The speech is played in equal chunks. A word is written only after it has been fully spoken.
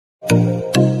As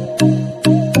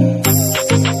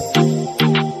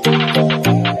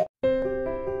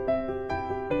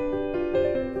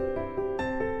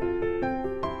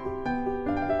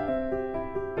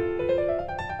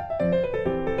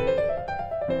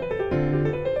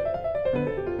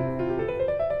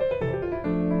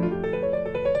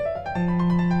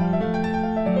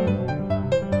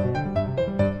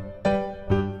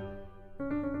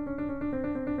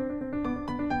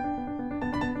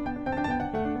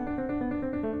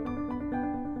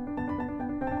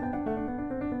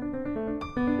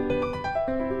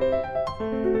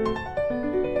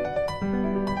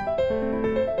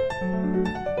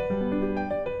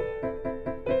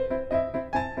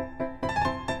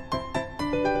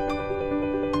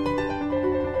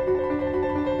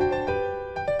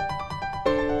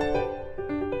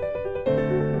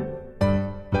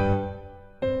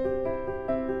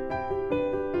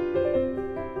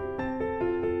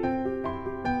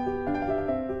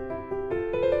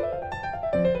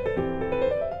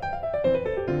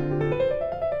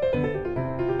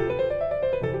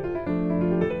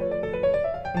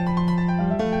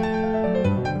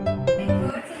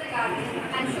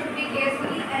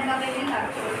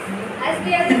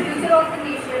they are the future of the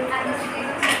nation and the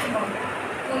citizens of tomorrow.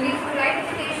 Only through right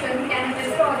education can a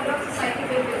better order of society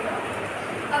be built up.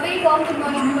 A very warm good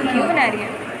morning to all.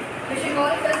 Wishing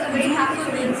all of us a very happy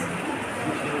children's.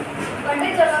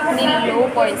 Pandit Jawaharlal Nehru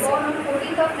was born on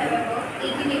 14th of November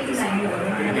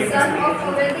 1889, the son of a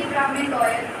wealthy Brahmin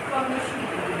lawyer from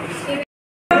Kashmir.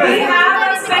 We have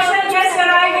a special guest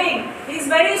arriving. He's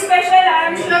very special. I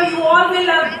am sure you all will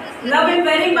love him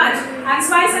very much. And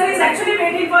Spicer is actually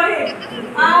waiting for him.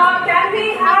 Can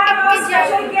we have a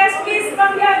special guest please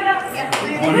from here?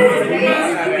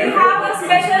 We have a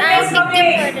special guest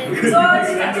coming. So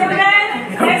children,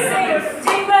 let's sing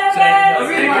Jingle Bells.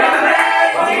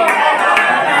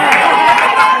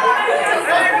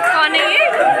 कौन है ये?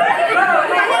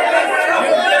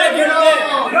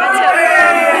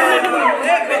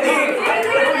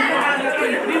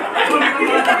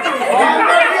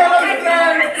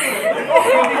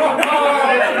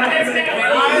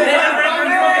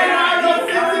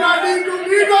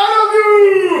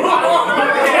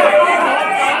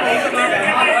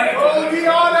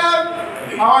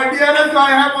 Our dearest, I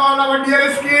have all our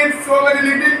dearest kids, so many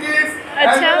little kids,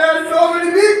 and there are so many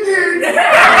big kids. We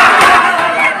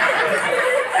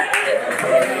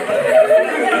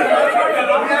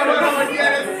have our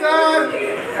dearest sir,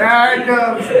 and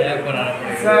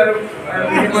sir, I'm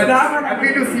very much happy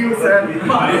to see you, sir.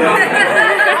 How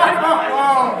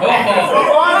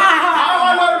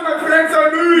all of my friends are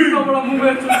doing?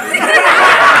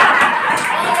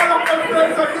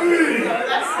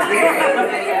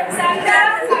 Santa,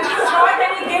 brought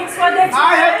any gifts for them? I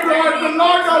have brought a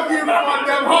lot of gifts for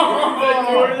them.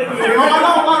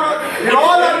 They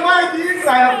all are my gifts. I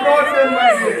have brought them my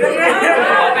gifts.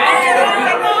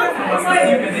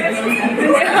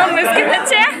 हम इसके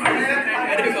बच्चे हैं?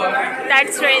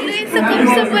 That's strange.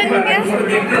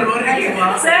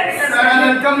 Sir,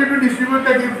 Welcome you to distribute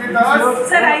the gift with us.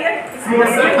 sir, आइए.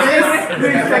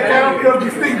 Please take care of your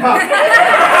gifting.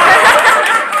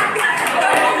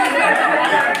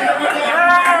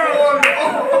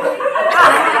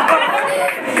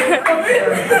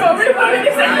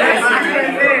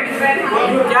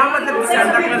 क्या मतलब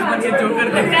Santa Claus बन के joker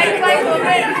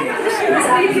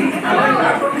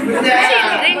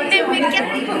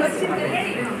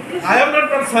I am not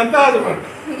from Santa.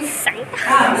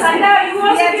 Santa, you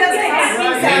also give gifts.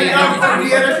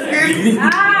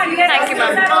 Thank you,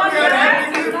 ma'am.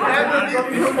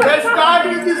 Let's start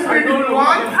with this beautiful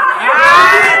one.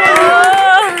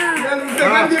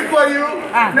 Second gift for you.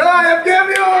 No, I have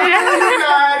given you.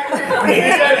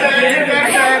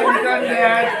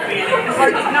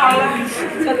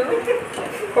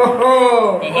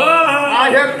 Oh, I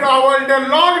have traveled a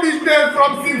long distance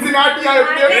from Cincinnati. I have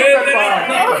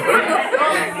given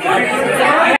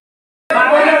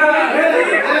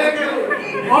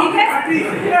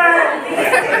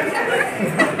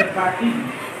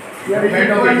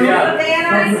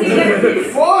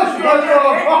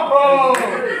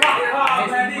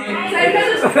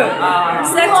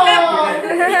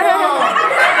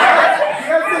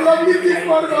lovely gift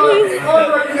for us.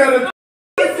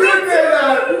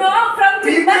 No, from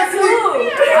Timbuktu.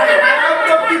 I am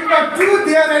from Timbuktu.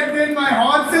 There I train my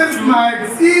horses, my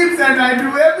sheep, and I do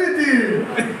everything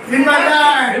in my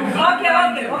life.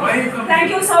 Okay. Thank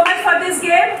you so much for this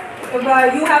game.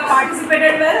 You have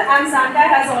participated well, and Santa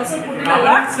has also put in a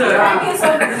lot. Thank you so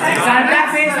much. Santa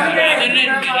face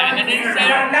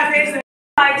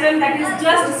Item that is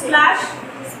just splash.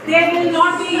 They will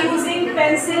not be using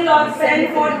pencil or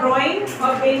pen for drawing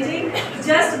or painting,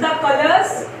 just the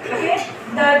colors. Okay,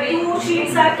 the two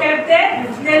sheets are kept there.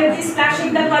 They will be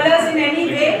splashing the colors in any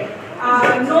way.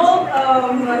 No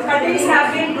cuttings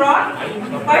have been brought,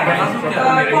 but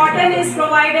cotton is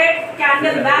provided,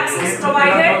 candle wax is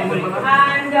provided,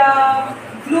 and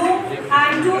glue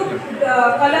and two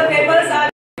color papers are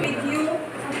with you.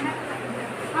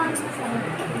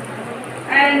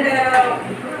 And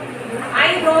I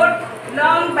wrote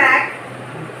long back,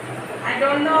 I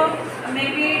don't know,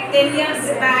 maybe 10 years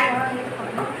back,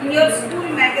 in your school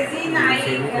magazine I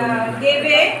gave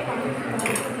a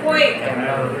poem.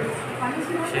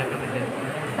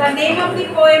 The name of the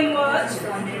poem was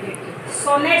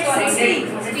Sonnet 16.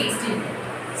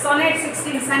 Sonnet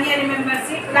 16, Sanya remembers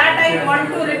it. That I want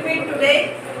to repeat today.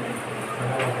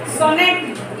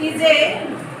 Sonnet is a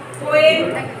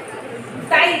poem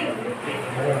type.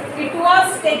 It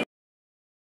was taken.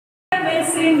 Will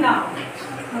sing now.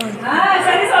 That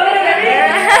is already ready.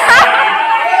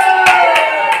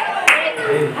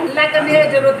 Allah का मेरे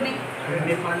जरूरत नहीं.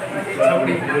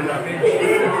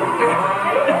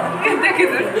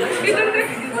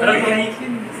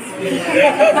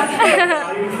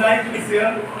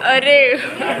 अरे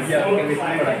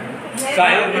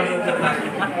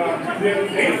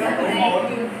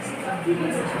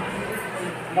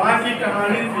माँ की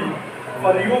कहानी थी,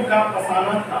 परियों का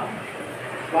फसाना था,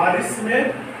 बारिश में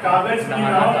कागज की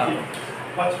नाव थी,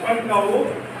 बचपन का वो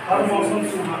हर मौसम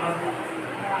सुहाना था।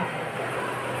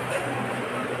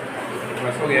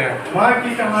 माँ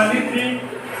की कहानी थी,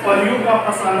 परियों का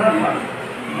फसाना था,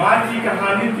 माँ की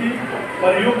कहानी थी,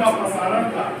 परियों का फसाना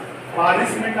था,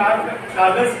 बारिश में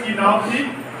कागज की नाव थी,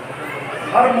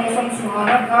 हर मौसम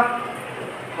सुहाना था,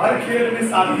 हर खेल में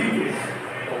साथी थे,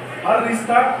 हर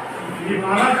रिश्ता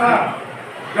निभाना था,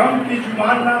 गम की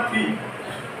जुबान ना थी,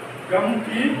 गम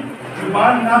की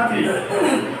जुबान ना थी,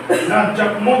 न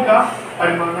जख्मों का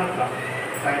पैमाना था।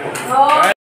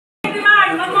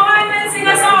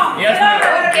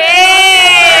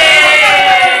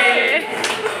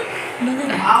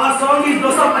 Our song is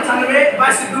 295 by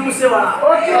Sidhu Musewala.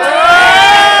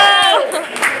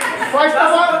 First of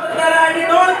all,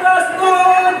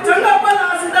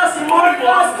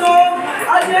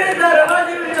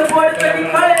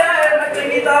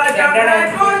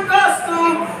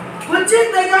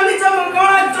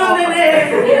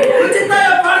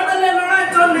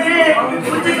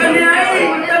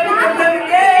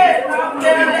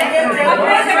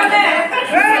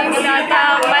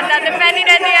 पैनी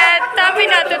रहती है तभी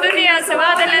ना तो दुनिया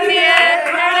स्वाद लेती है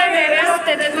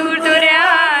रास्ते तो दूर दूर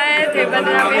आए थे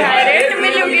बदला में हाई रेट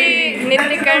मिलूंगी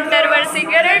नित्य कंटर वर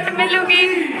सिगरेट मिलूंगी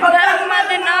धर्म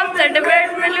नाम से डिबेट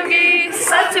मिलूंगी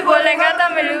सच बोलेगा तो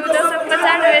मिलू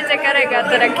 10% बेच करेगा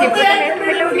तो रखी बुलेट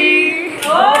मिलूंगी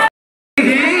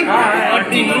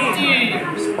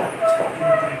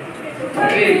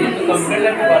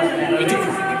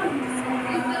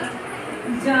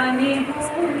जाने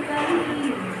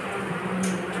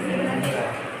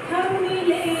हम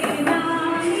मिले ना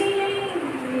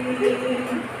मिलेंगे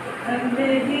हम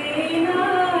रहे ना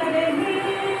रहे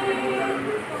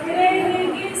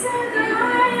रहेंगे सदा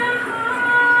यहाँ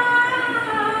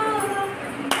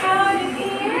प्यार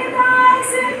की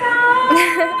दास्तां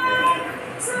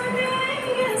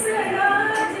सुनेंगे सदा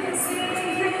जैसे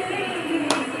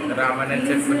Raman and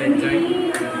full enjoy.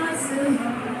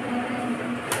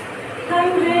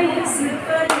 हम हैं इस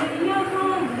पर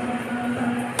यहाँ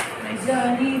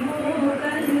जानी हो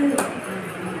कल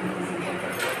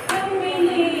हम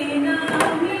मिले ना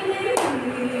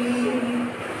मिलेंगे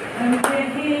हम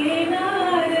रहे ना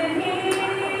रहे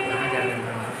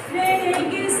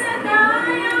रहेंगे सदा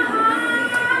यहाँ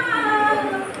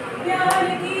प्यार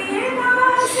की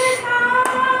दास्तां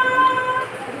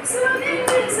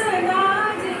सुनेंगे सदा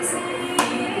जैसे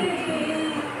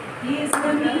ये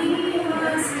ज़मीन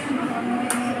आसमां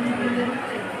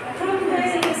हम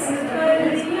हैं इस पर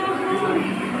यहाँ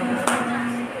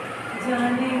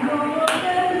जाने हो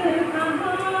कल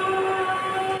कहाँ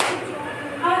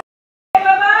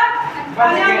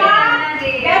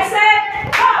कैसे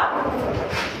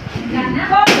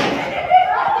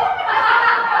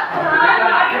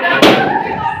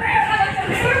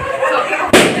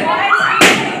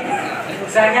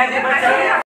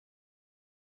Saya